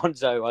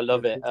 Alfonso. I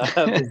love it.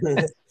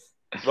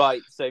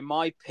 Right, so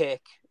my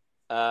pick,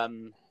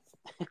 I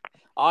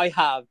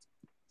have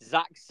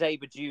Zack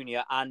Sabre Jr.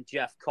 and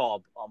Jeff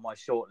Cobb on my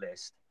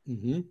shortlist.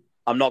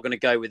 I'm not going to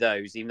go with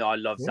those, even though I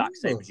love Zack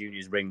Sabre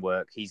Jr.'s ring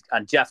work.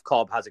 And Jeff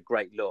Cobb has a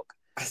great look.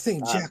 I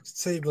think Zack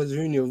Sabre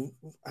Jr.,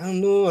 I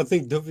don't know. I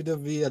think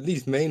WWE, at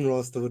least main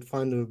roster, would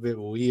find him a bit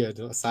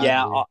weird. Sadly.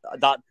 I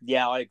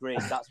agree.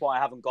 That's why I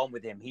haven't gone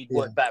with him. He'd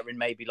work better in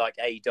maybe like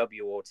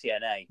AEW or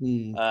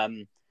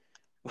TNA.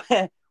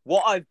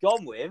 What I've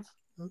gone with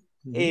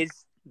is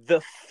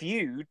the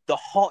feud, the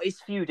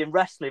hottest feud in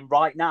wrestling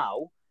right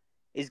now,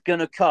 is going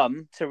to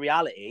come to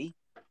reality.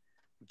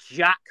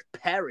 Jack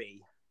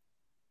Perry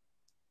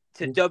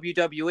to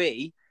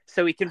WWE.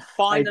 So he can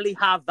finally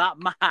have that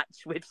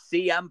match with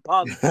CM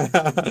Punk.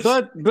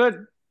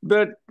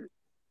 but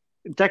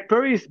Jack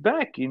Perry is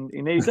back in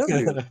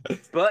AEW.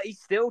 But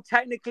he's still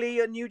technically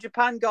a New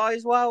Japan guy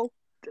as well.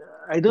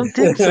 I don't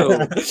think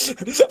so.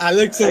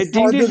 Alex, I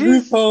think this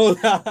is. Why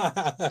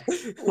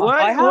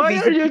are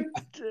you?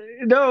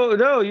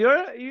 No,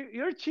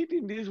 you're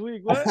cheating this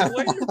week. What are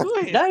you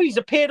doing? No, he's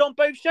appeared on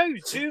both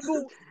shows.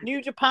 Google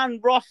New Japan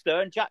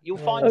roster and Jack. You'll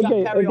find Jack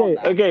Perry on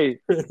there. Okay.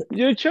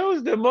 You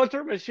chose the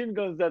Motor Machine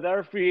Guns that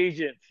are free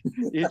agents.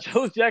 You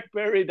chose Jack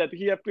Perry that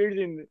he appeared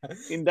in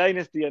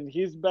Dynasty and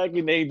he's back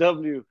in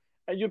AEW.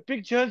 And you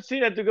picked John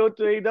Cena to go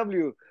to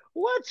AEW.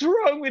 What's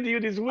wrong with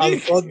you this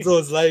week?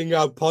 Alfonso's laying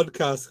out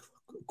podcast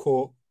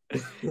court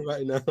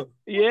right now.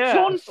 Yeah.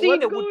 John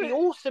Cena would be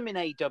awesome in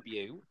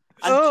AEW.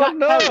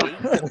 And Perry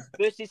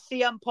versus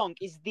CM Punk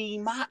is the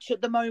match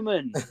at the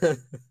moment.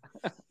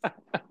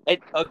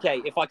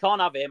 Okay, if I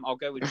can't have him, I'll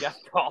go with Jeff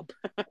Cobb.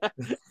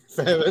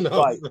 Fair enough.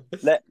 Right.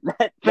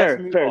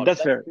 Fair.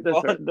 That's fair.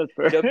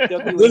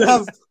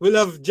 We'll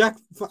have Jack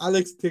for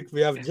Alex pick.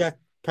 We have Jack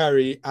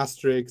Perry,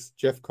 asterisk,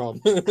 Jeff Cobb.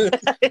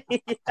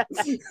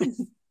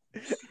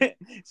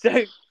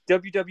 So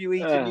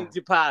WWE to New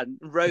Japan.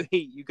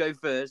 Rohit, you go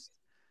first.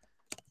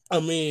 I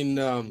mean,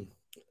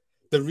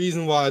 the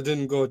reason why I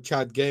didn't go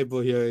Chad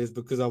Gable here is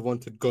because I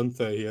wanted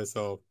Gunther here.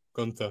 So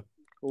Gunther.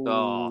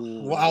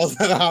 What else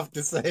did I have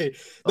to say?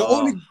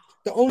 The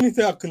only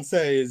thing I can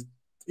say is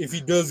if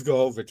he does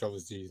go, which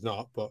obviously he's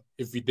not, but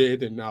if he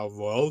did in our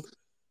world,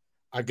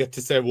 I get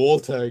to say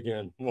Walter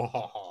again.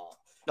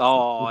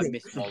 I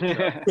miss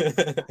Walter.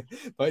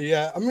 But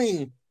yeah, I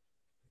mean,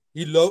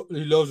 he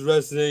loves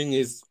wrestling.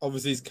 Is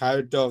obviously his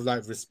character of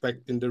like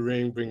respecting the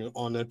ring, bringing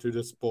honor to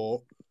the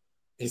sport.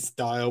 His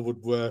style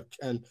would work,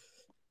 and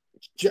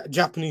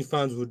Japanese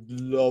fans would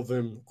love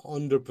him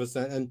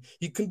 100%. And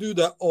he can do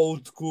that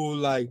old school,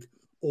 like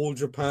old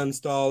Japan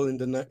style in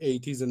the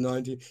 80s and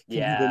 90s. He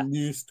can do the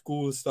new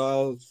school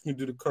style. He can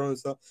do the current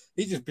style.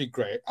 He'd just be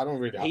great. I don't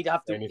really. He'd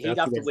have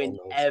to win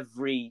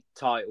every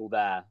title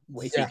there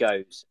if he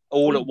goes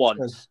all at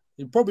once.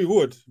 He probably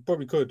would. He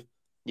probably could.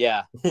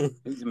 Yeah,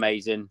 he's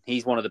amazing.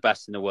 He's one of the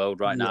best in the world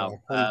right now.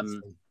 100%.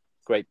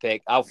 Great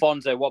pick,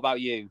 Alfonso. What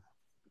about you?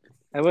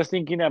 I was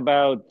thinking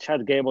about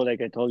Chad Gable,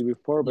 like I told you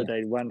before, but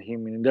I want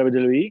him in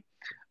WWE.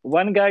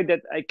 One guy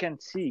that I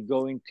can see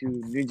going to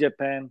New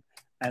Japan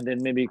and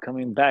then maybe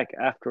coming back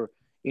after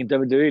in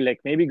WWE, like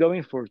maybe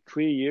going for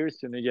 3 years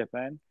to New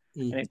Japan,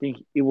 and I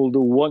think it will do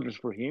wonders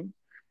for him,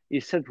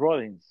 is Seth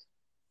Rollins.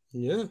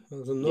 Yeah,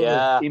 that's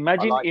another.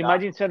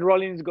 Imagine Seth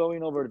Rollins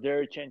going over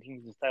there,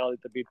 changing his style a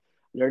little bit,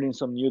 learning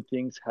some new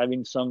things,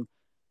 having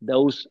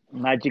those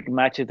magic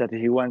matches that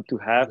he wants to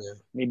have. Yeah.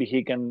 Maybe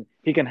he can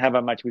have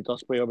a match with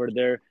Ospreay over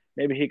there.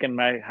 Maybe he can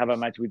have a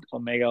match with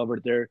Omega over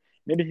there.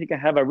 Maybe he can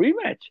have a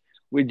rematch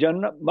with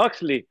Jon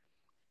Moxley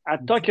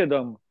at Tokyo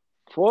Dome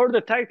for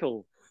the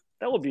title.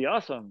 That would be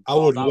awesome. I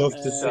would love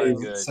to see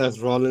Seth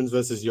Rollins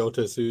versus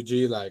Yota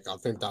Tsuji. Like, I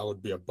think that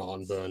would be a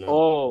barn burner.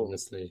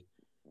 Honestly.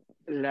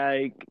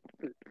 Like,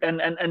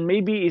 and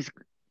maybe is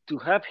to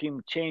have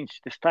him change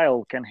the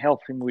style can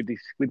help him with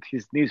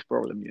his knees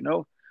problem. You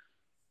know.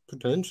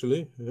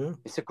 Potentially, yeah.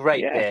 It's a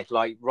great pick.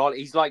 Like,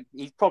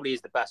 he probably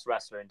is the best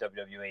wrestler in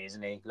WWE,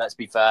 isn't he? Let's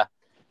be fair.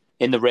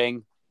 In the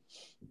ring.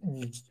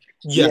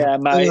 Yeah,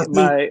 my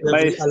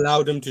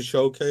allowed him to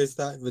showcase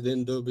that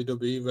within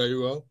WWE very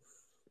well.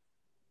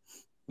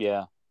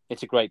 Yeah,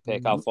 it's a great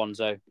pick,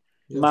 Alfonso.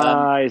 Yeah.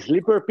 My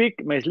sleeper pick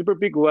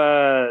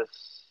was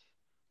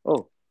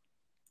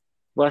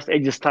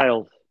AJ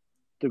Styles.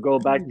 To go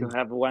back to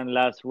have one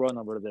last run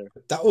over there.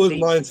 That was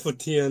mine for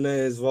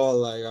TNA as well.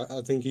 Like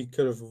I think he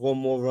could have one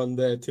more run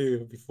there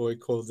too before he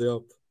calls it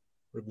up.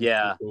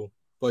 Yeah, cool.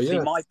 But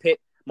yeah,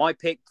 my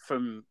pick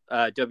from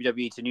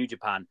WWE to New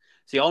Japan.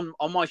 See, on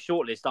my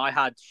shortlist, I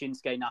had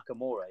Shinsuke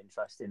Nakamura.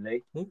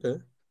 Interestingly, okay.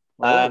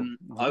 I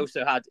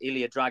also had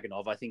Ilya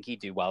Dragunov. I think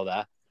he'd do well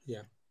there.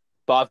 Yeah,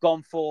 but I've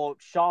gone for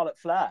Charlotte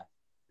Flair.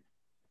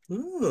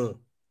 Oh.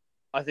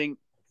 I think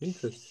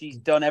she's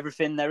done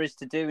everything there is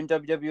to do in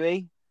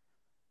WWE.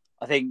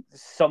 I think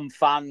some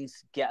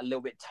fans get a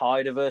little bit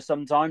tired of her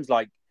sometimes,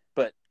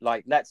 but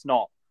let's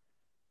not,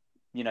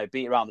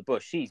 beat around the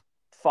bush. She's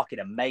fucking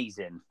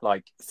amazing,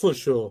 for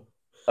sure,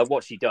 at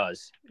what she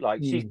does.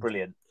 She's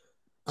brilliant.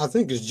 I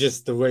think it's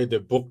just the way they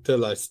booked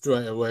her,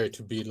 straight away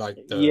to be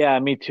the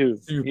me too.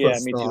 Yeah,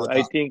 me too.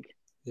 I think.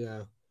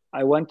 Yeah.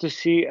 I want to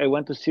see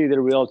the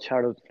real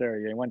Charlotte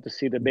Flair. I want to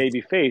see the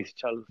baby face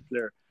Charlotte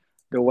Flair,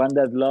 the one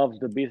that loves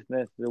the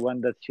business, the one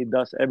that she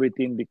does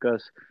everything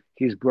because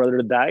his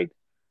brother died.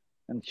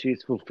 And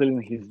she's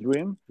fulfilling his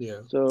dream.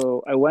 Yeah.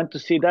 So I want to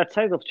see that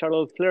side of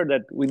Charlotte Flair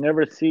that we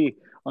never see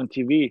on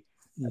TV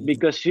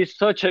because she's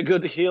such a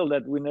good heel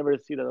that we never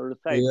see that other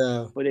side.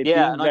 Yeah. But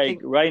I think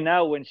right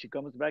now when she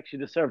comes back, she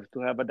deserves to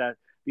have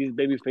this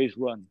babyface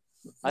run.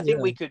 I think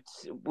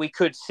we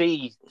could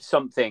see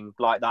something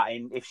like that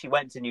if she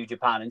went to New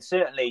Japan, and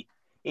certainly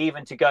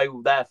even to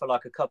go there for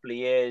a couple of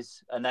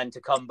years and then to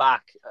come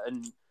back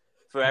and.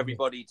 For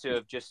everybody to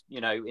have just,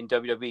 in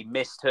WWE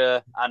missed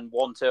her and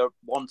want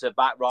her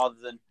back rather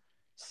than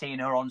seeing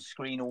her on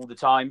screen all the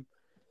time.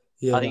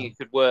 Yeah. I think it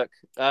could work.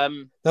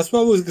 That's why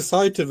I was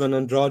excited when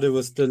Andrade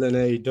was still in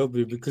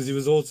AEW because he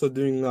was also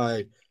doing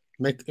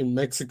in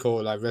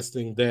Mexico,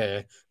 wrestling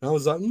there. And I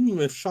was like,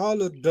 if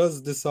Charlotte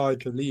does decide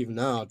to leave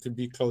now to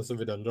be closer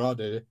with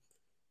Andrade,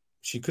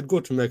 she could go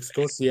to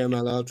Mexico,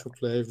 CMLL,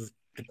 AAA,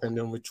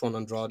 depending on which one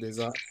Andrade is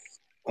at.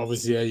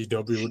 Obviously,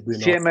 AEW would be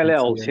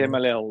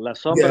CMLL. La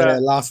Sombra. Yeah,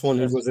 last one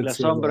it was La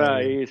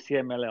Sombra is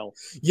CMLL.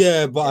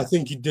 Yeah, but I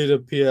think he did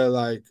appear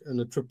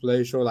in a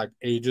AAA show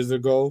ages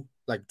ago,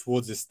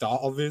 towards the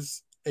start of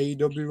his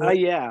AEW role.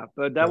 Yeah,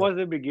 but that was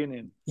the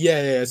beginning.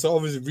 Yeah. So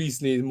obviously,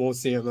 recently more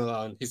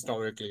CMLL and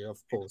historically, of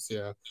course,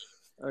 yeah.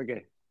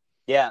 Okay.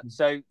 Yeah.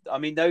 So I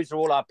mean, those are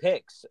all our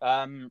picks.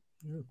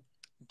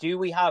 Do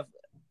we have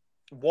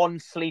one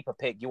sleeper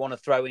pick you want to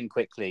throw in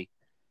quickly?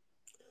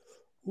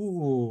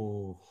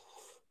 Ooh.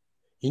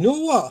 You know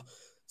what?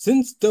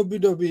 Since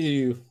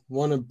WWE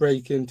want to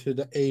break into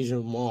the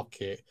Asian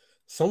market,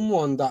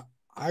 someone that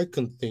I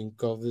can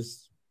think of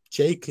is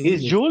Jake Lee.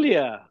 It's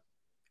Julia.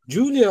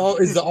 Julia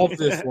is the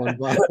obvious one,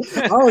 but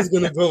I was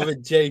gonna go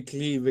with Jake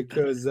Lee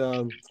because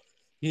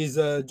he's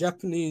a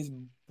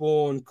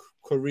Japanese-born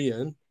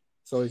Korean,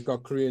 so he's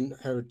got Korean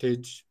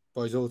heritage,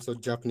 but he's also a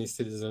Japanese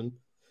citizen.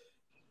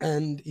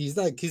 And he's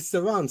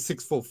around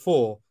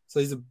 6'4", so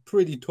he's a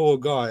pretty tall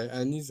guy,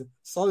 and he's a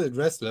solid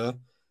wrestler.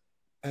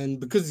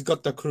 And because he's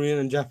got the Korean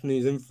and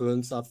Japanese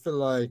influence, I feel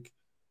like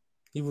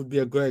he would be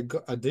a great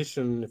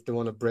addition if they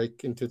want to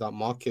break into that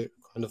market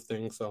kind of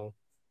thing. So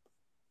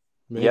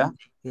maybe,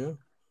 yeah.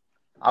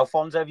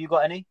 Alfonso, have you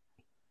got any?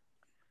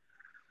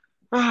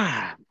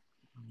 I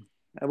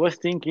was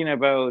thinking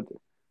about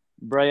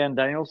Brian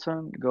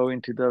Danielson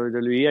going to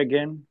WWE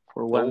again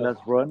for one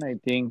last run. I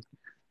think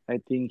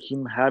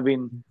him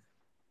having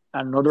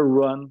another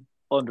run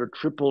under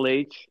Triple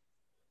H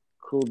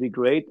could be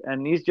great.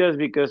 And it's just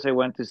because I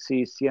want to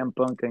see CM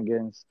Punk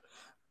against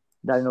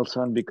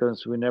Danielson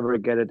because we never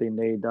get it in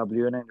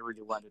AEW, and I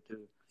really wanted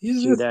to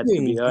see that.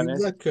 To be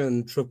honest, you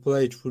reckon Triple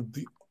H would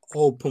be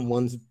open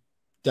once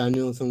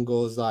Danielson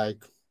goes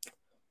like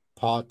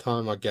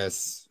part-time, I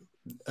guess?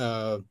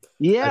 Maybe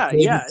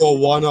for a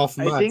one-off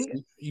match,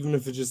 even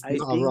if it's just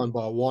not a run, but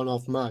a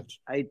one-off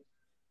match.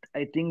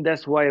 I think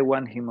that's why I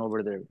want him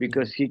over there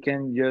because he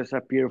can just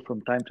appear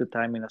from time to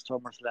time in a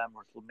SummerSlam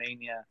or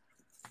WrestleMania.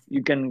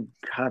 You can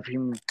have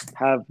him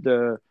have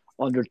the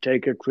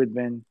Undertaker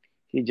treatment.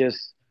 He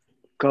just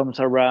comes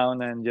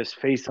around and just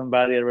face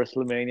somebody at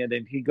WrestleMania,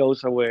 then he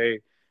goes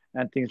away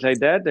and things like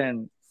that.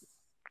 And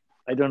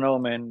I don't know,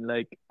 man.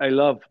 Like I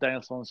love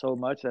Danielson so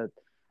much that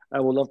I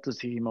would love to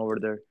see him over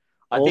there.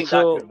 I think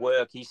that could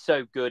work. He's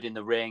so good in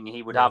the ring.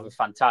 He would have a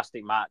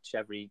fantastic match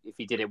if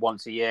he did it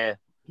once a year.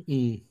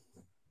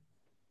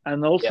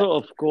 And also,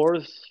 of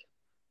course,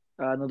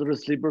 another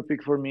sleeper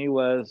pick for me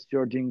was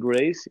Jordynne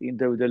Grace in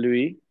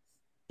WWE.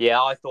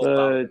 Yeah, I thought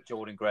about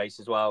Jordynne Grace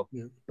as well.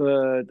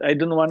 But I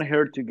don't want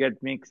her to get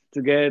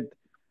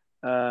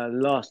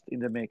lost in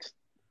the mix.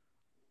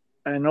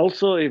 And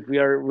also, if we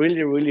are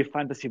really, really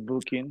fantasy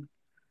booking,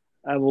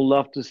 I would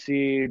love to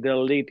see the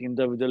Elite in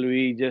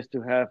WWE just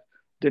to have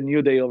the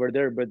New Day over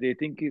there. But I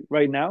think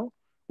right now,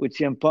 with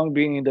CM Punk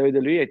being in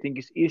WWE, I think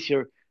it's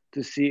easier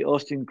to see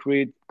Austin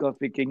Creed,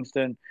 Kofi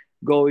Kingston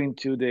go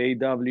into the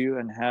AEW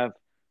and have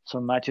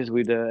some matches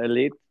with the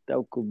Elite.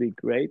 That could be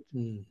great.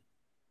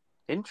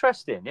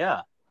 Interesting,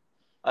 yeah.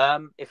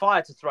 If I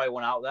had to throw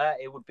one out there,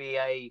 it would be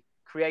a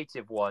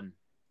creative one,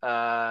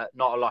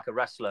 not like a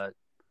wrestler.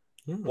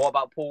 What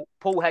about Paul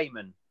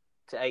Heyman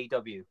to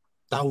AEW?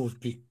 That would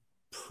be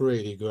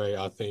pretty great,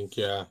 I think.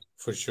 Yeah,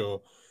 for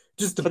sure.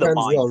 Just depends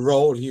what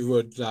role he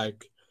would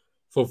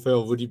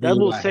fulfill. Would he be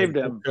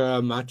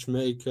a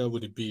matchmaker?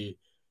 Would it be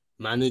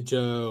manager?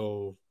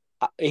 Or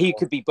he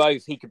could be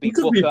both. He could be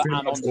booker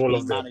and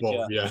on-screen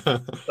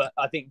manager. But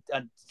I think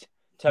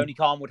Tony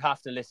Khan would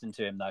have to listen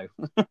to him though.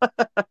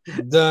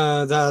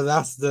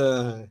 That's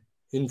the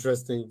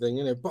interesting thing,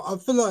 isn't it? But I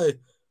feel like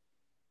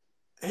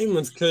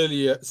Heyman's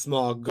clearly a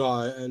smart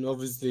guy, and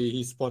obviously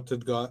he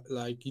spotted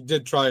he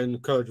did try and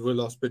encourage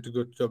Will Ospreay to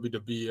go to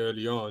WWE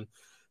early on.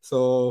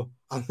 So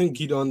I think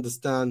he'd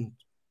understand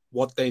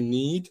what they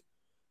need.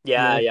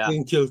 I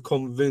think he'll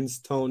convince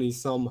Tony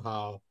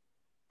somehow.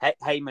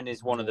 Heyman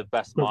is one of the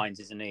best minds,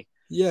 isn't he?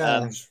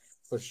 Yeah,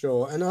 for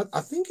sure. And I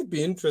think it'd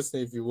be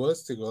interesting if he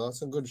was to go.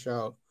 That's a good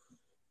shout.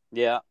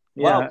 Yeah.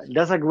 Well,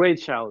 that's a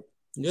great shout.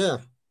 Yeah.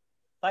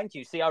 Thank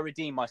you. See, I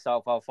redeemed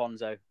myself,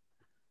 Alfonso.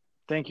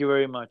 Thank you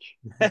very much.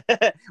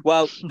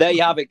 Well, there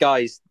you have it,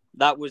 guys.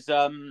 That was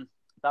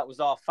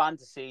our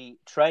fantasy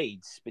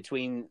trades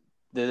between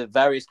the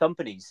various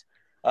companies.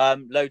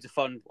 Loads of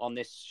fun on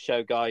this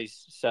show,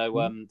 guys.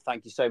 So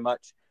thank you so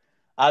much.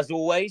 As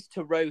always,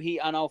 to Rohit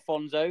and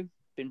Alfonso.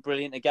 Been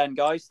brilliant again,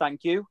 guys.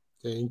 Thank you.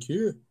 Thank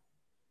you.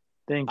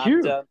 Thank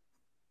you.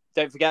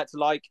 Don't forget to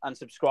like and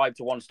subscribe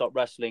to One Stop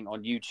Wrestling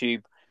on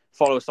YouTube.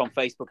 Follow us on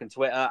Facebook and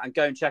Twitter, and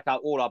go and check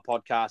out all our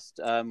podcasts.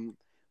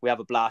 We have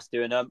a blast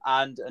doing them.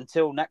 And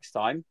until next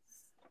time,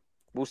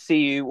 we'll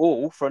see you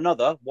all for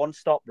another One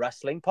Stop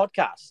Wrestling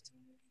podcast.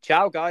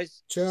 Ciao,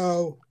 guys.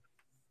 Ciao.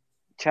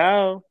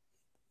 Ciao.